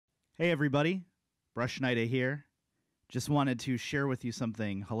Hey everybody, Brush Knighta here. Just wanted to share with you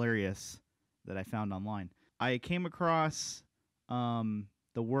something hilarious that I found online. I came across the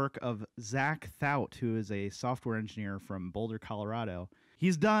work of Zach Thout, who is a software engineer from Boulder, Colorado.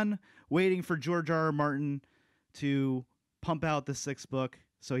 He's done waiting for George R.R. Martin to pump out the sixth book.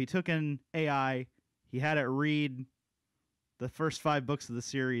 So he took an AI, he had it read the first 5 books of the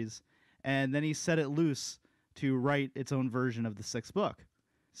series, and then he set it loose to write its own version of the sixth book.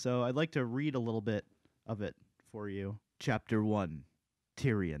 So I'd like to read a little bit of it for you. Chapter 1,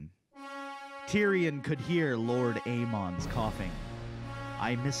 Tyrion. Tyrion could hear Lord Aemon's coughing.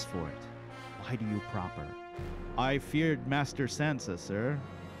 I miss for it. Why do you proper? I feared Master Sansa, sir,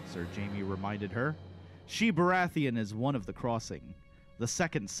 Sir Jaime reminded her. She Baratheon is one of the crossing, the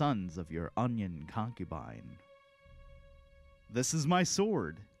second sons of your onion concubine. This is my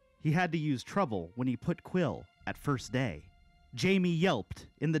sword. He had to use trouble when he put Quill at first day. Jaime yelped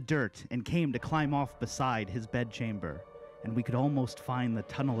in the dirt and came to climb off beside his bedchamber, and we could almost find the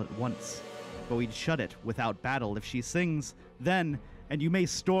tunnel at once, but we'd shut it without battle if she sings, then, and you may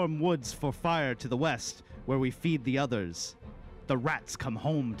storm woods for fire to the west, where we feed the others. The rats come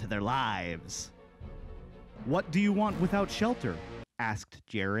home to their lives. What do you want without shelter? Asked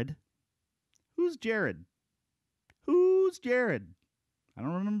Jared. Who's Jared? Who's Jared? I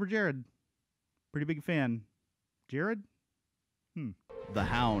don't remember Jared. Pretty big fan. Jared? The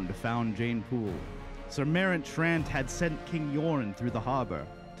Hound found Jane Poole. Sir Merent Trant had sent King Yorn through the harbor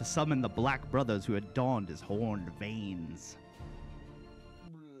to summon the Black Brothers who had donned his horned veins.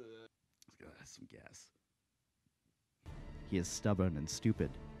 Some gas. He is stubborn and stupid,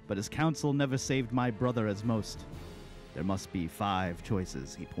 but his counsel never saved my brother as most. There must be 5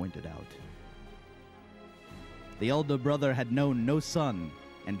 choices, he pointed out. The elder brother had known no son,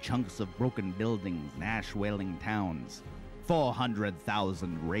 and chunks of broken buildings and ash-wailing towns.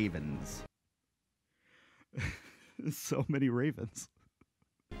 400,000 ravens. So many ravens.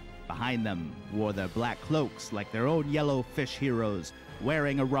 Behind them wore their black cloaks like their own yellow fish heroes,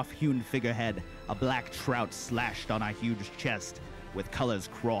 wearing a rough-hewn figurehead, a black trout slashed on a huge chest, with colors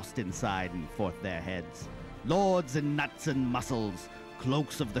crossed inside and forth their heads. Lords in nuts and muscles,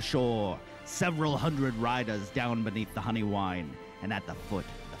 cloaks of the shore, several hundred riders down beneath the honey wine, and at the foot,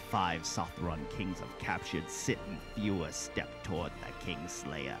 the 5 Sothron kings of captured sit and fewer step toward the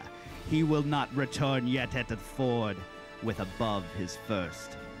Kingslayer. He will not return yet at the ford, with above his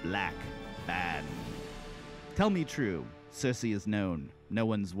first black band. Tell me true, Cersei is known. No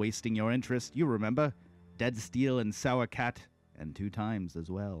one's wasting your interest, you remember. Dead Steel and Sour Cat, and 2 times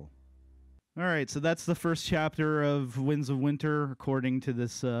as well. Alright, so that's the first chapter of Winds of Winter, according to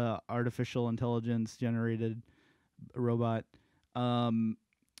this artificial intelligence-generated robot.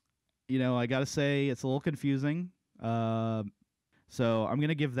 You know, I gotta say, it's a little confusing. So I'm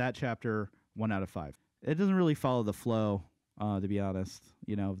gonna give that chapter 1 out of 5. It doesn't really follow the flow, to be honest,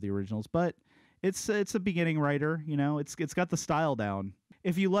 you know, of the originals, but it's a beginning writer, you know, it's got the style down.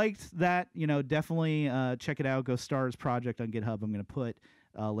 If you liked that, you know, definitely check it out. Go Stars Project on GitHub. I'm gonna put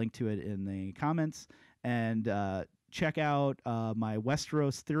a link to it in the comments, and check out my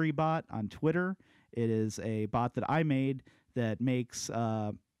Westeros Theory bot on Twitter. It is a bot that I made that makes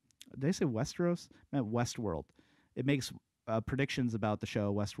did I say Westeros? I meant Westworld. It makes predictions about the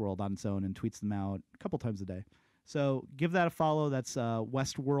show Westworld on its own and tweets them out a couple times a day. So give that a follow. That's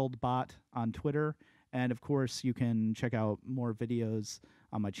Westworld bot on Twitter. And of course, you can check out more videos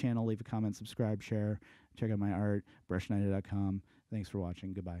on my channel. Leave a comment, subscribe, share. Check out my art, brushknighta.com. Thanks for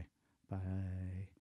watching. Goodbye. Bye.